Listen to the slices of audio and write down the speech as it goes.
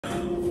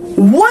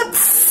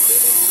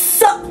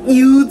What's up,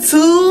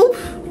 YouTube?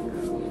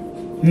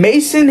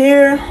 Mason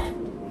here.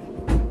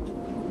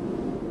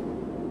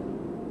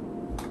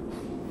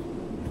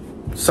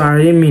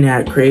 Sorry, I didn't mean to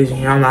act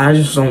crazy. I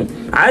just don't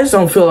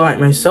feel like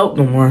myself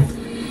no more.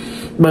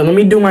 But let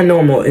me do my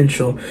normal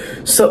intro.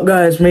 What's up,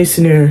 guys?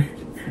 Mason here.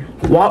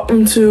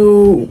 Welcome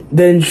to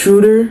the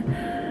Intruder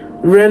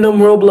random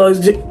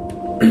Roblox.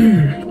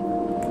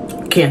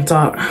 Can't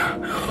talk.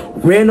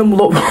 Random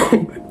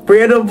Roblox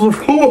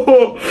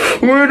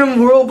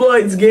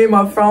game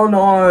I found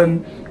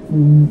on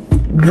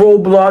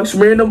Roblox.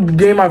 Random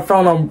game I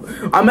found on.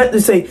 I meant to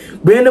say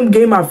random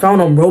game I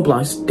found on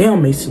Roblox.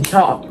 Damn, Mason,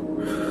 talk.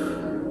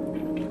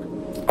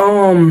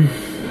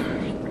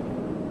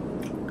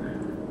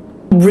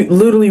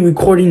 Literally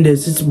recording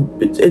this. It's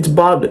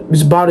about to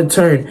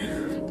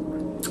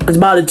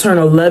turn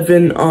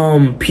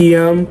 11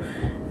 p.m.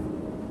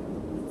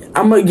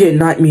 I'm gonna get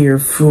nightmare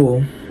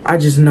full. I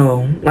just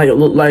know. Like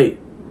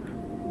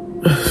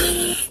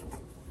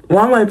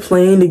why am I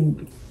playing the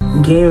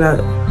game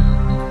that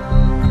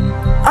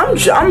I'm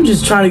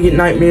just trying to get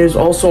nightmares.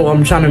 Also,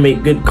 I'm trying to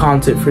make good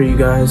content for you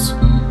guys.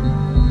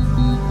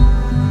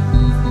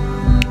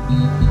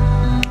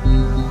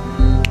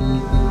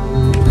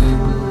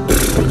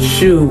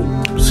 Shoot,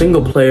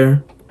 single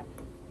player.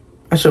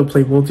 I should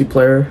play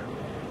multiplayer.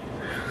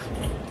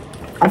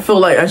 I feel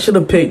like I should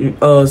have picked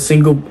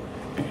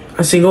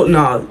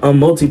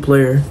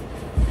multiplayer.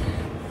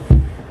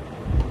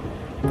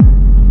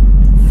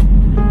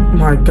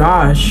 My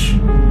gosh.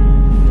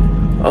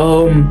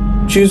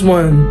 Choose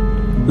one.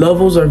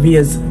 Levels or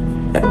VH8s.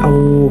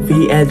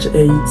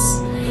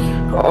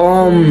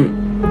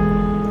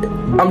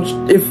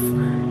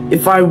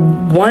 If I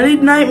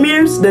wanted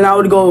nightmares, then I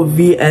would go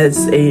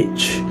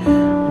VSH.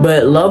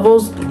 But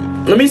levels,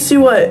 let me see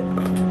what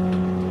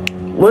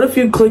if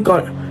you click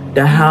on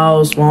the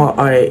house, well,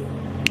 alright,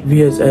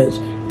 VSH,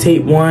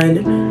 tape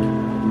 1.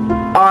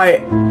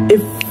 Alright, I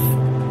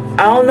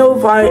don't know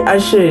if I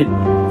should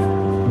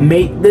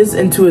make this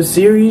into a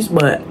series,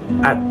 but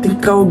I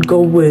think I would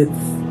go with,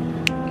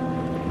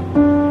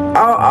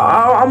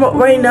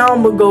 right now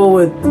I'm gonna go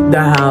with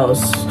the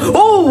house.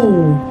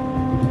 Oh!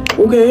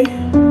 Okay.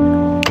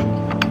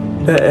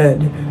 The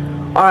end.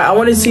 Alright, I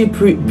want to see a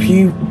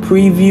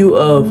preview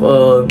of,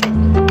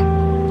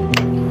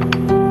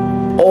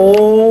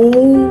 oh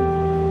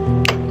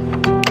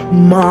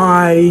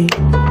my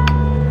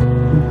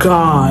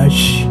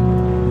gosh.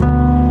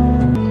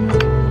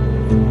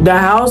 The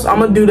house, I'm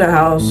gonna do the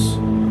house.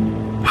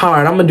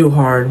 Hard, I'm gonna do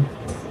hard.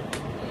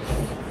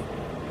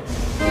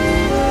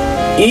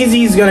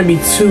 Easy is gonna be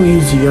too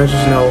easy, I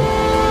just know.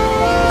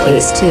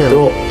 Phase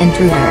 2,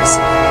 Intruders.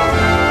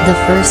 The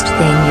first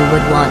thing you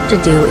would want to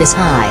do is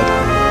hide.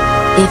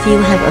 If you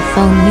have a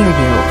phone near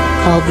you,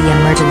 call the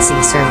emergency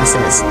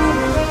services.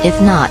 If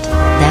not,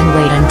 then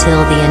wait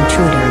until the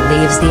intruder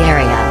leaves the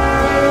area.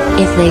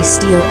 If they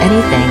steal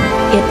anything,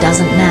 it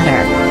doesn't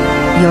matter.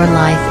 Your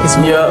life is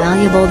more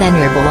valuable than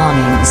your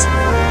belongings.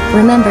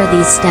 Remember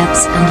these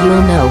steps and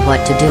you'll know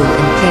what to do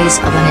in case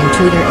of an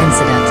intruder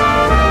incident.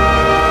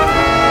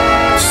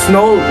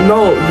 No,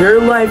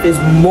 your life is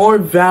more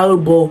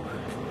valuable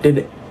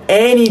than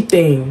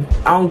anything.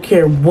 I don't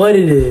care what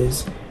it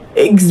is.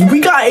 We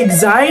got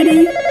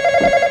anxiety?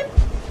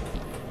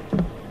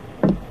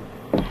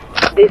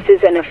 This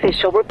is an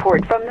official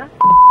report from the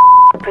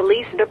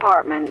police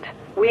department.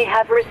 We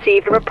have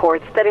received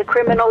reports that a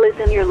criminal is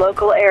in your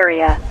local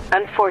area.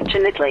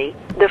 Unfortunately,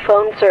 the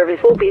phone service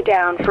will be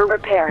down for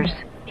repairs.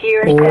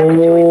 Here's steps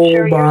to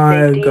ensure your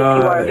safety if you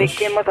are a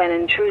victim of an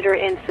intruder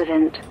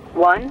incident.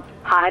 1.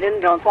 Hide and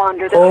don't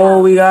wander the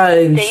house. We got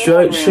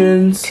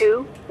instructions.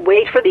 2.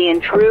 Wait for the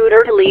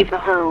intruder to leave the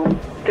home.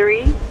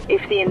 3.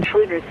 If the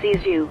intruder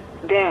sees you,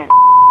 then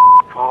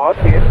I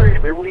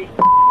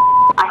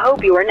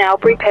hope you are now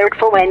prepared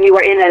for when you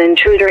are in an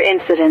intruder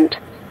incident.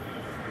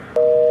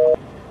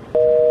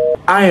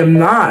 I am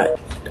not.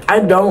 I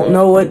don't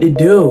know what to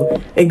do.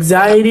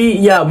 Anxiety?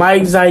 Yeah, my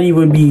anxiety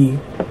would be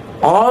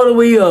all the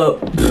way up.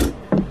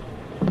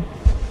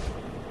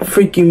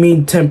 Freaking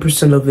mean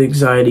 10% of the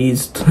anxiety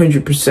is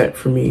 100%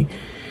 for me.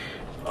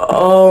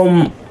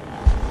 I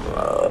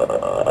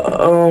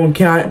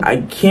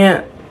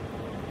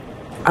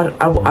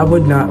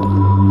would not.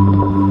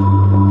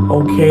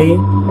 Okay.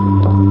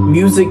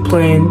 Music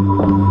playing.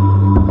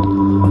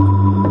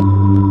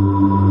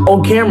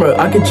 Oh, camera.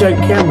 I can check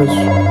cameras.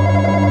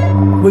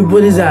 Wait,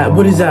 what is that?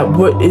 What is that?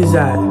 What is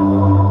that?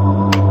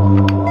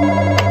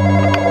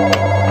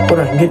 Hold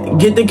on.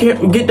 Get the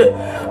camera. Get the.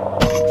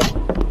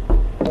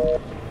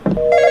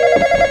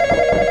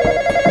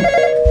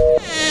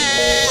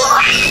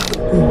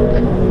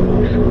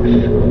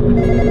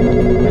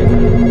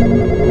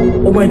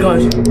 Oh my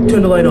gosh,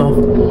 turn the light off.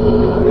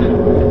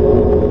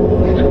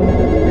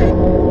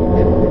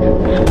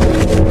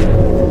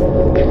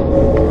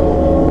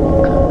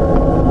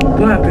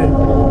 What happened?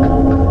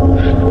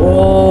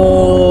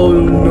 Oh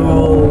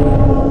no.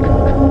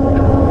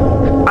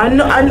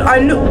 I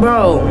knew,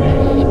 bro.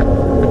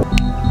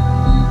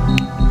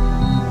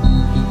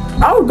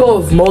 I would go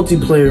with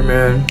multiplayer,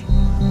 man.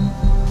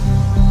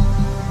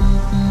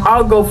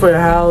 I'll go for the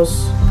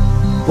house.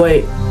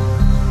 Wait.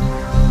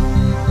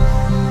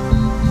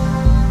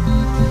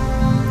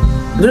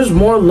 There's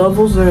more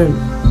levels than...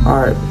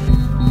 Alright.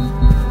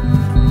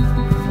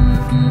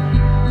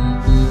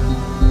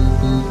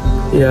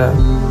 Yeah.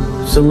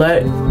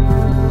 Select.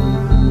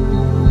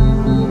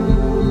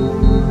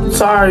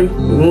 Sorry.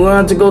 We'll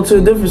have to go to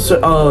a different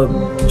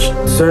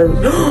server.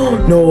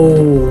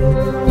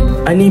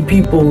 No. I need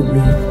people with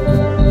me.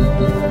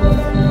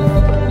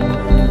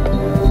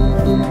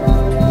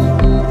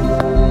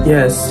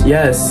 Yes,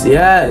 yes,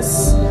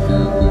 yes.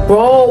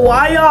 Bro,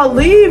 why y'all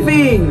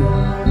leaving?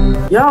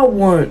 Y'all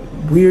want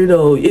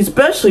weirdo,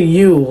 especially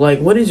you. Like,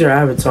 what is your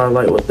avatar?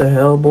 Like, what the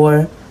hell,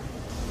 boy?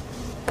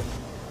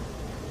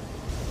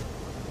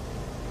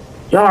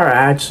 Y'all are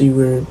actually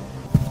weird.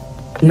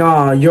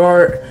 Nah,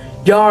 y'all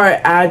are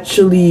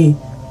actually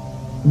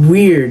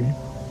weird.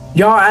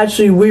 Y'all are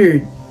actually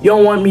weird. You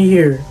don't want me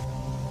here.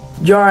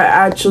 Y'all are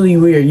actually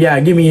weird. Yeah,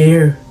 give me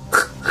here.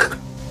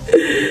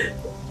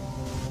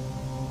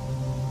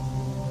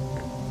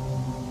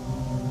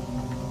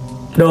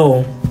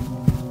 No.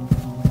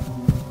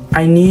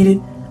 I need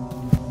it.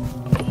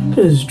 Look at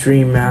this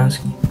dream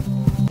mask.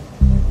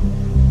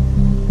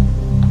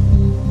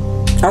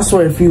 I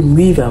swear if you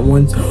leave at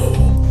once.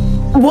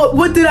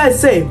 What did I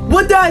say?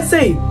 What did I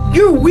say?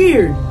 You're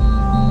weird.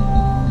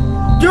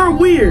 You're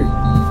weird.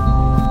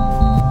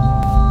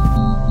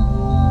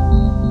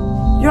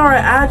 You're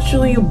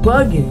actually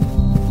bugging.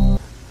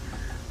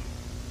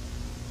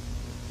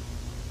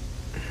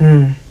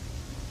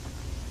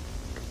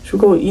 Should we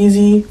go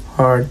easy,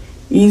 hard,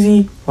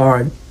 easy,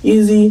 hard,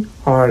 easy,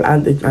 hard? I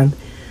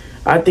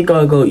think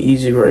I'll go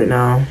easy right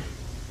now.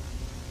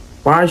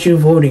 Why aren't you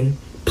voting?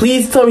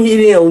 Please tell me he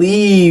didn't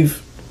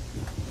leave.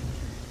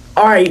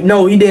 Alright,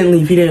 no, he didn't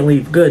leave. He didn't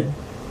leave. Good.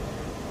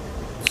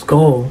 Let's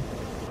go.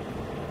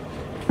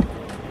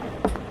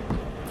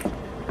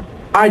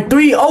 Alright,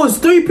 it's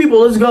 3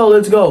 people. Let's go.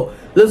 Let's go.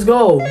 Let's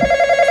go.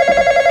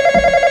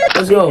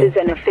 Let's go. This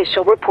is an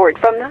official report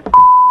from the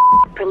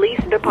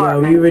police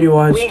department. Yeah, we already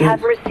watched it. We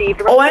have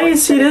received Oh, I didn't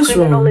see this one.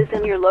 criminal is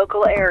in your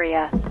local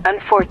area.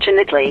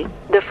 Unfortunately,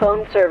 the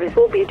phone service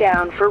will be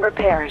down for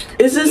repairs.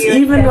 Is this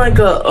even like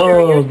a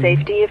your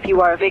safety if you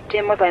are a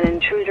victim of an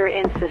intruder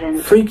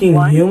incident. Freaking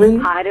 1, human?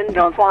 hide and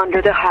don't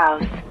wander the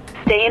house.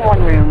 Stay in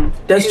one room.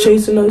 That's 2,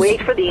 chasing us?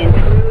 Wait for the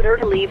intruder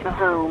to leave the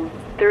home.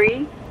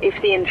 3, if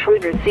the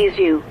intruder sees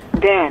you,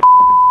 then.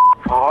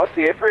 Oh,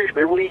 see it first,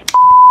 Beverly.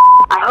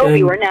 I hope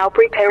you are now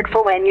prepared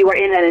for when you are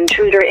in an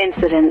intruder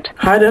incident.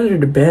 Hide under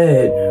the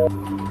bed.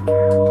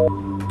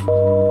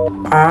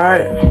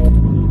 Alright.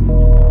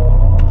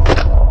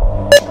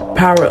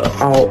 Power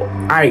out.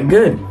 Alright,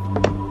 good.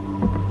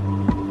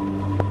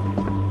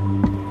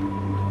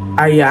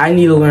 Yeah, I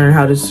need to learn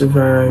how to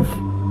survive.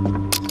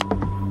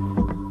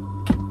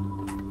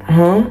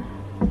 Huh?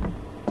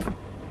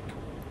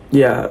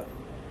 Yeah.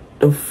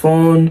 The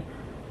phone.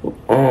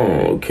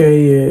 Oh,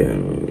 okay, yeah.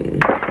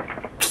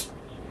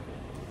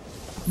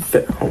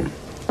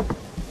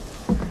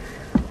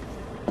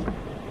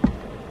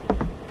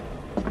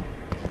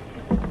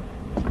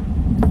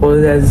 Well,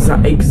 that's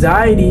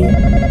anxiety.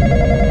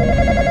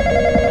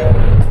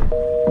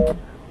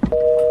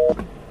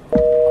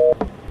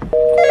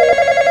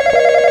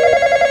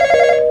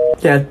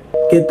 Yeah,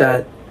 get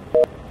that.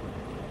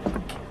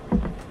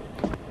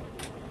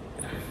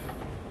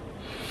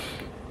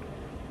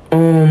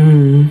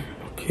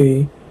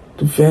 Okay.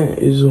 The vent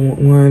is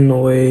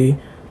one way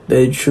the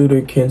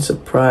intruder can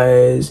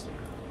surprise.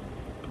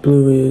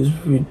 Blue is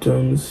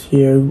victims.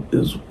 Here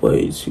is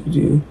what to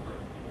do.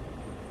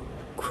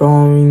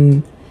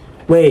 Crawling.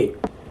 Wait.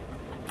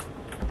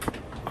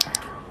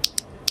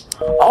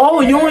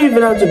 Oh, you don't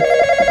even have to.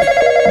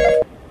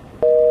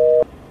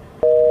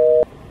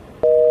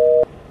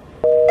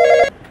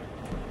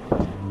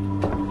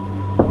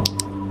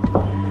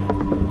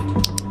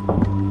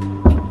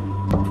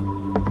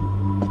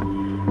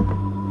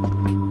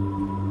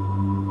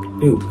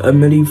 A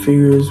mini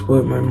figure is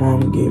what my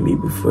mom gave me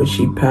before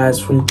she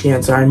passed from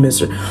cancer. I miss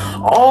her.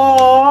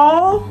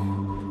 Oh,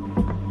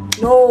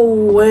 no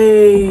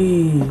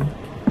way.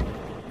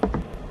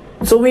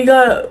 So we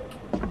got.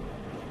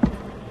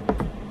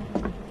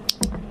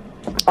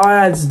 Oh,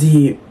 that's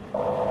deep.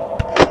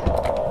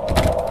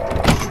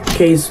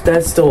 Okay, so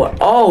that's still.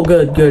 Oh,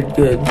 good.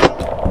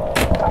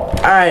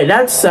 Alright,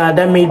 that's sad.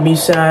 That made me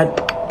sad.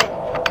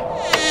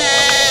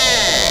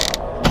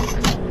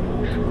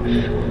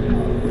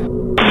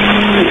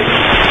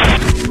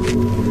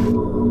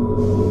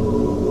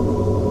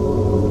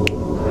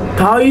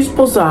 How are you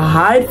supposed to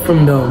hide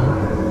from them?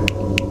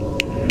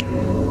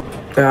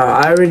 Yeah,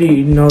 I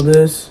already know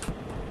this.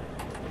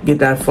 Get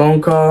that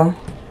phone call.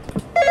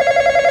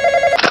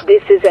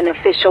 This is an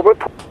official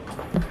report.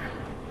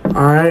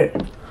 Alright.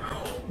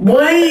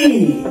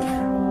 Wait!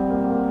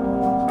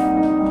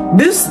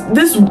 This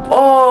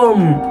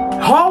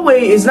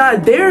hallway is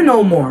not there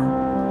no more.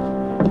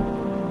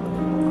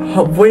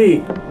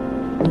 Wait.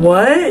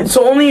 What?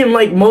 So only in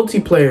like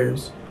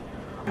multiplayers.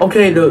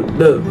 Okay,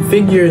 the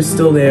figure is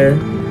still there.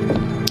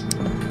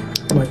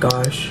 Oh my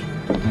gosh.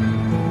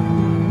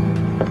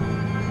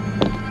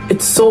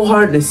 It's so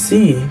hard to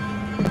see.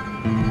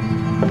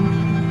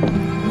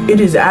 It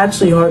is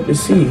actually hard to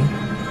see.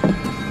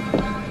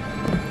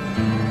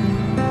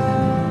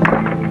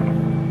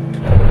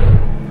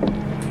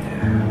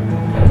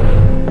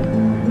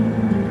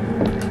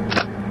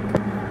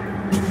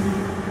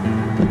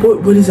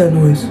 What is that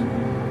noise?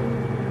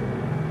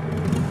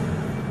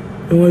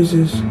 And what is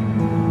this?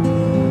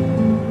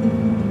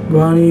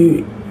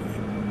 Ronnie.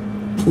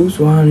 Who's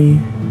Ronnie?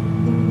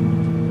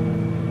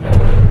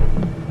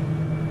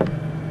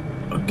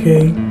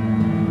 Okay.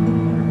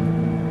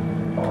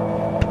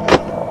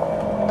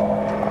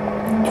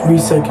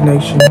 Reset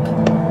connection.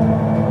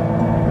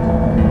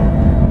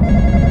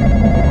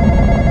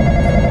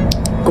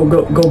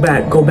 Go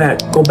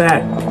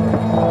back.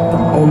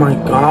 Oh my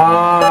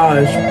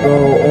gosh, bro,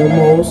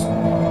 almost.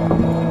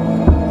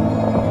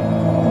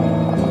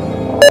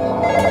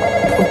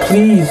 Oh,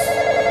 please.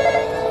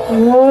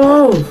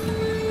 Oh.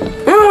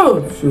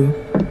 Shoot.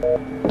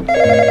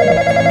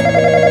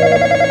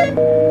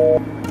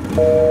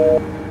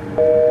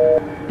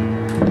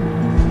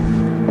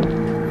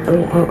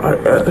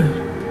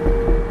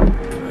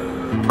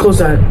 Close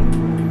that.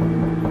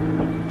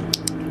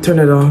 Turn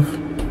it off.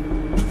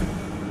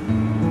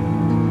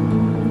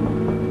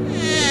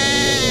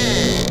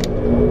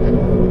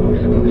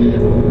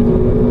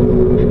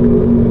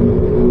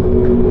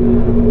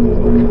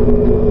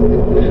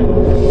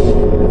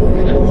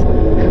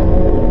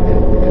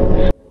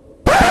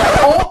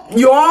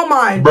 You're all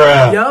mine.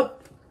 Bruh. Yep.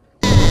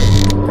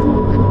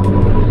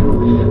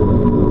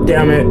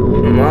 Damn it.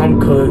 I'm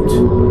cooked.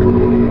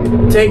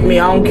 Take me,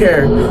 I don't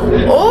care.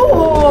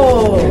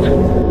 Oh!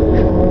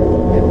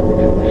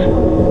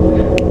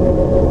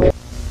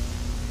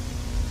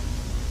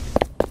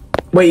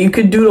 Wait, you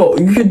could do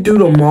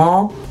the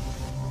mall.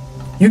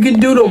 You can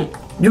do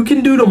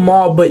the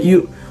mall, but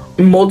you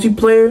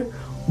multiplayer,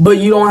 but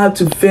you don't have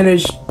to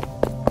finish.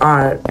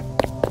 Alright.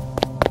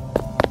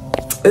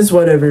 It's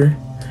whatever.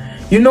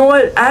 You know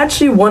what? I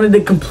actually wanted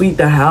to complete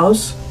the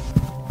house.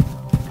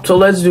 So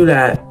let's do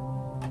that.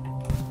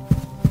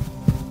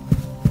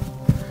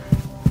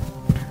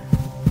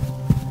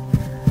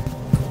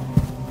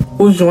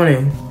 Who's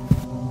joining?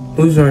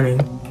 Who's joining?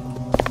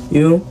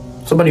 You?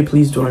 Somebody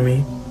please join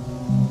me.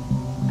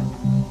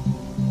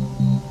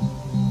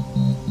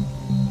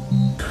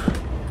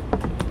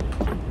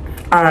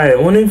 Alright,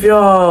 one of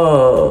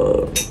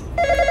y'all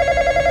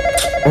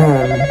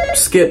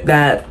skip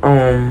that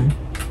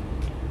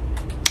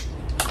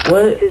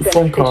what This is an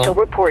phone official call?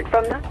 report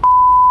from the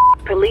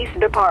police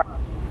department.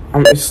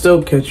 It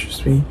still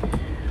catches me.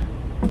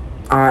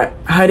 Alright,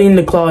 hiding in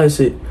the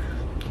closet.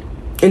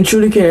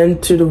 Intruder can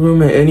enter the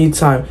room at any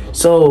time.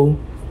 So,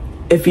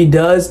 if he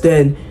does,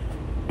 then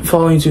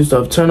following two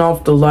stuff. Turn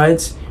off the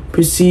lights.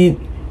 Proceed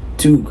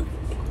to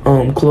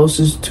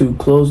closest to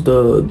close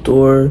the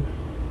door.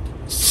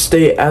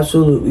 Stay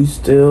absolutely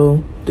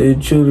still. The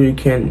intruder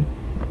can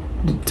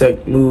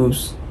detect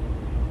moves.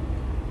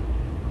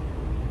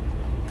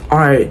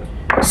 Alright,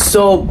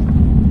 so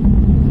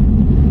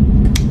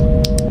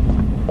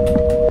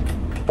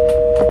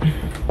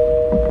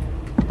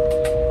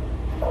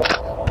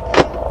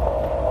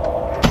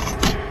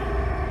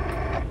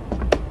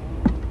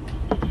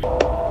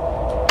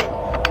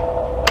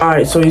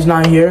alright, so he's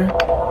not here.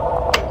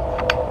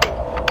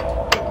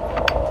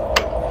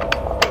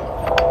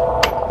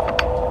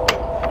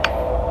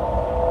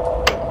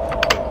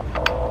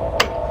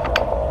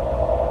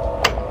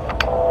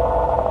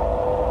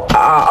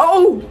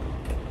 Oh!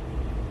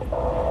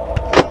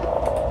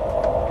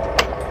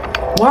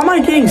 Why am I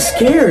getting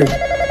scared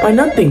by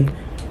nothing?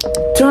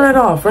 Turn it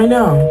off right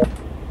now.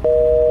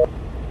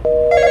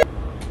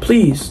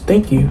 Please,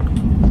 thank you.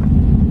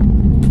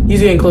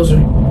 He's getting closer.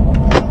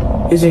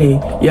 Isn't he?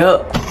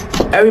 Yep.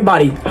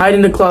 Everybody, hide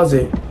in the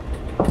closet.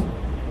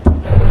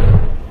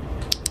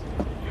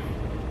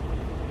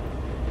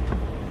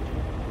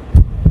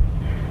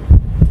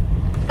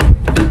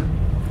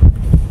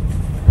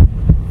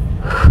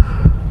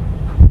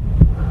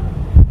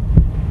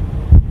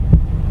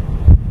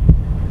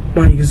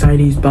 My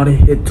anxiety is about to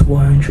hit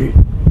 200.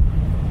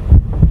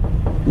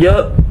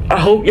 Yup. I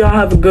hope y'all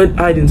have a good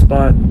hiding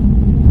spot.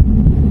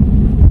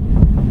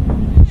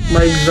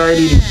 My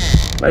anxiety.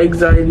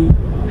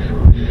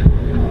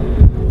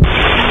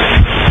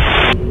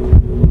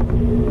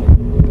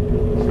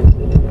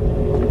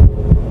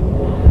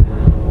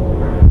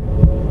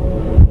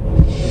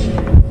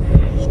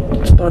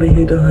 It's about to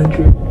hit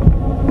 100.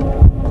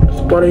 It's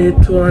about to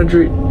hit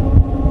 200.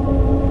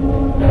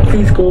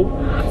 Please go.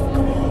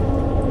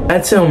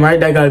 That's him, right?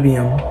 That gotta be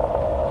him.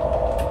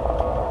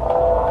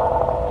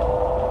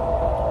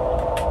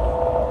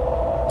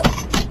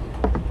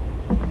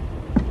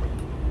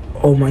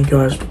 Oh my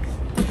gosh.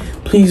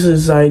 Please,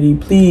 anxiety.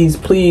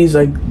 Please,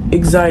 like,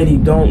 anxiety,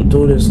 don't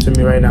do this to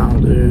me right now,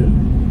 dude.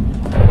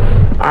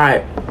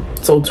 Alright.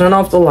 So turn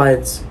off the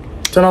lights.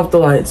 Turn off the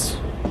lights.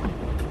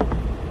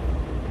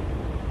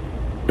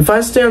 If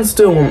I stand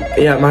still,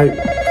 yeah, my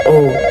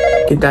Oh,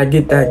 get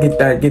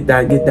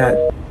that.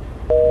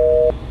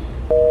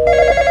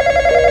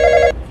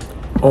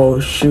 Oh,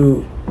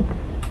 shoot.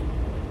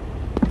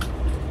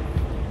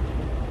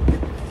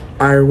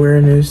 Our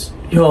awareness.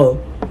 Yo,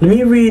 let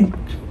me read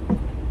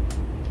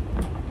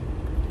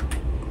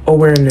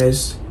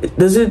awareness.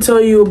 Does it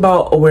tell you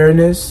about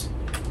awareness?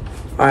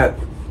 Alright.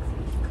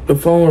 The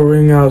phone will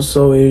ring out,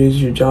 so it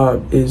is your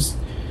job. Is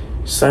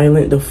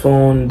silent the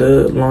phone.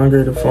 The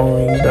longer the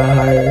phone rings, the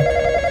higher.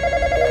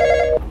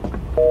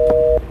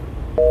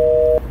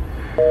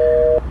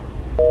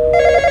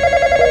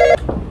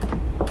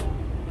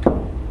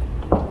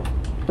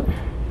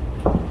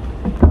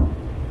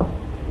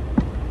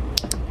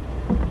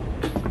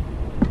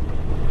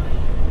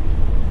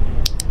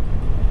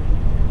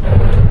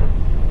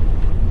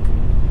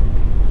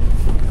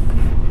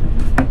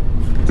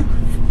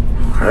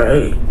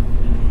 Alright.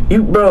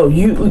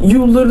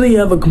 You literally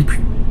have a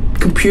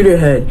computer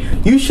head.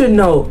 You should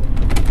know.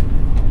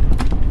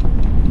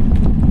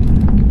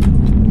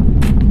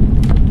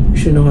 You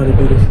should know how to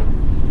do this.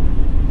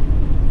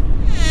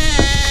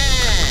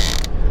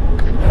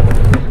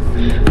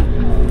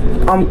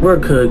 We're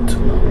cooked.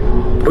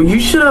 Or you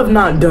should have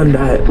not done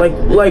that. Like,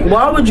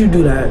 why would you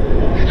do that?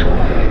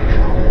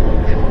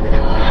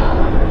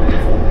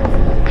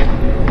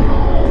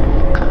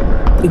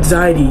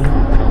 Anxiety.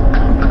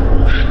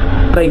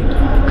 Like,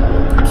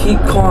 keep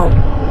calm.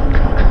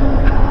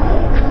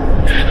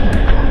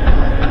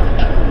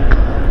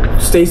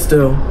 Stay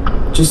still.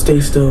 Just stay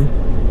still.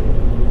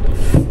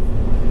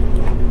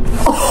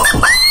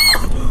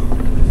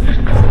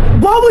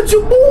 Why would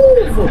you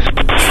move?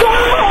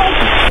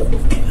 Stop!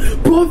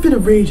 Bro, I'm finna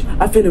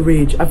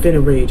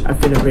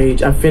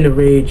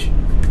rage.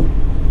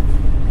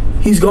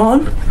 He's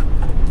gone?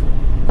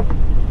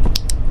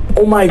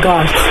 Oh my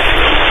gosh.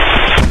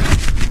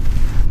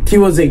 He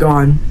wasn't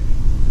gone.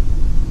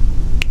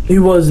 He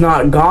was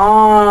not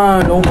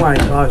gone. Oh my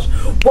gosh.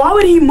 Why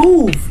would he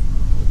move?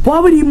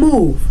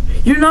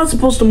 You're not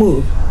supposed to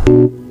move.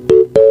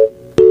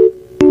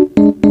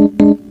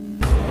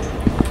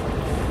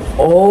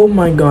 Oh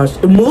my gosh.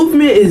 The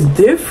movement is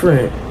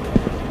different.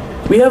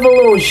 We have a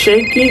little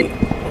shaky.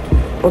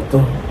 What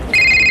the?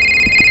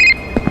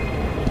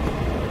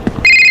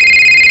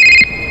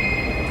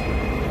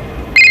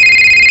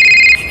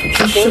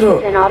 This is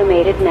an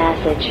automated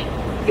message.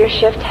 Your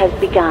shift has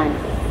begun.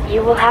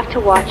 You will have to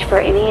watch for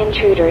any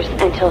intruders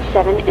until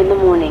 7 in the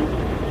morning.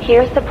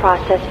 Here's the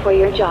process for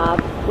your job.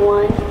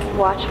 1.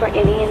 Watch for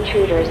any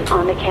intruders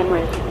on the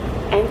cameras.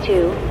 And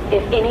 2.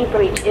 If any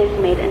breach is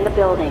made in the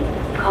building,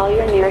 call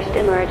your nearest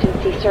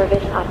emergency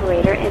service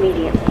operator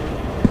immediately.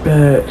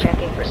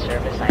 Checking for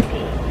service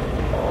IP.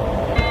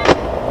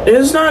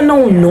 It's not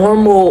no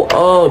normal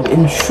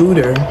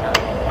intruder.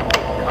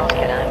 Calls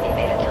cannot be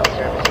made until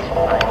service is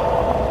provided.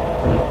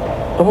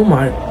 Oh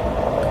my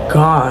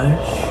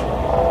gosh.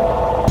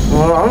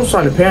 Well, I'm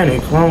starting to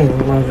panic.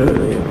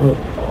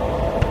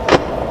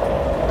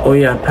 Oh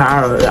yeah,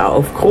 power out,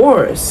 of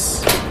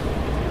course.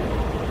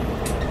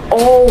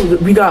 Oh,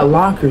 we got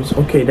lockers.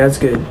 Okay, that's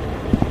good.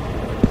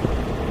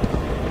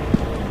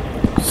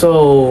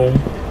 So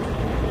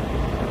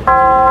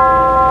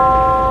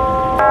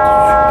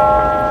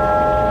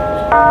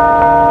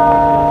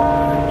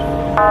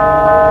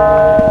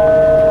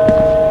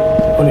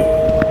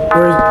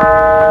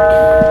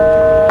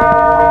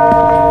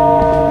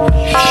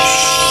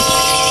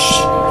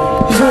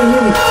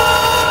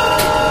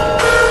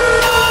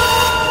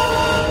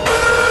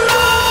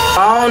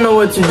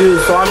what to do,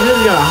 so I'm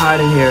just gonna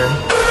hide in here.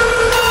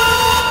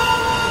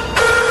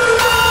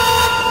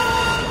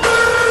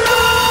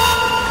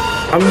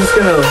 I'm just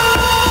gonna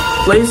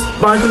place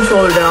my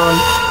controller down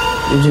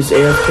and just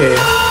AFK.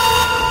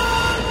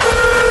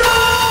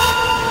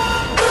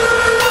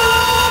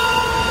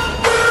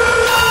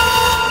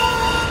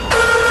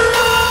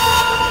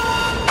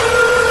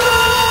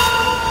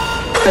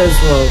 As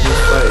well,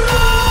 just like,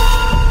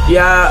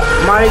 yeah,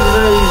 my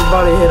anxiety is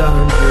about to hit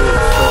 100,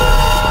 so.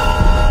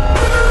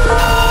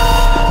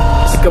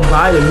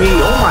 Goodbye to me.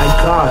 Oh my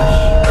gosh.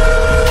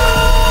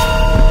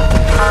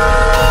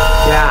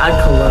 Yeah, I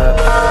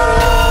collapsed.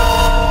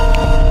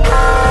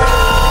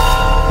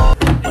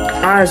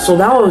 Alright, so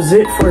that was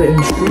it for the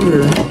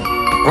intruder.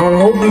 I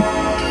hope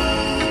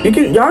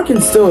y'all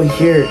can still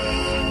hear it.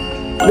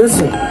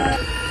 Listen.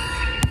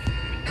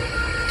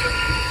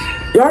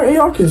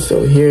 Y'all can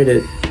still hear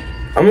it.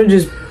 I'm gonna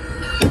just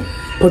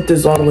put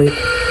this all the way.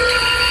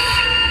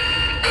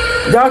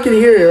 Y'all can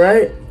hear it,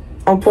 right?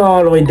 I'll put it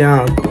all the way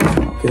down.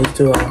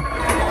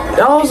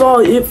 That was all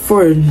it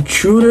for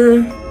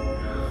Intruder.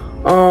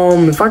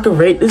 If I could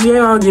rate this game,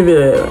 I'll give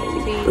it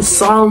a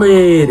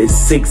solid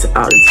 6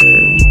 out of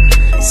 10.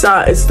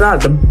 It's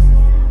not the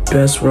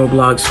best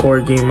Roblox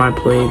horror game I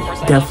played,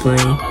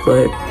 definitely,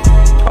 but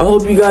I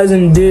hope you guys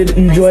did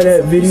enjoy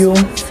that video.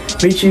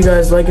 Make sure you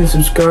guys like and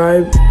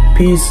subscribe.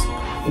 Peace.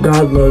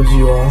 God loves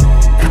you all.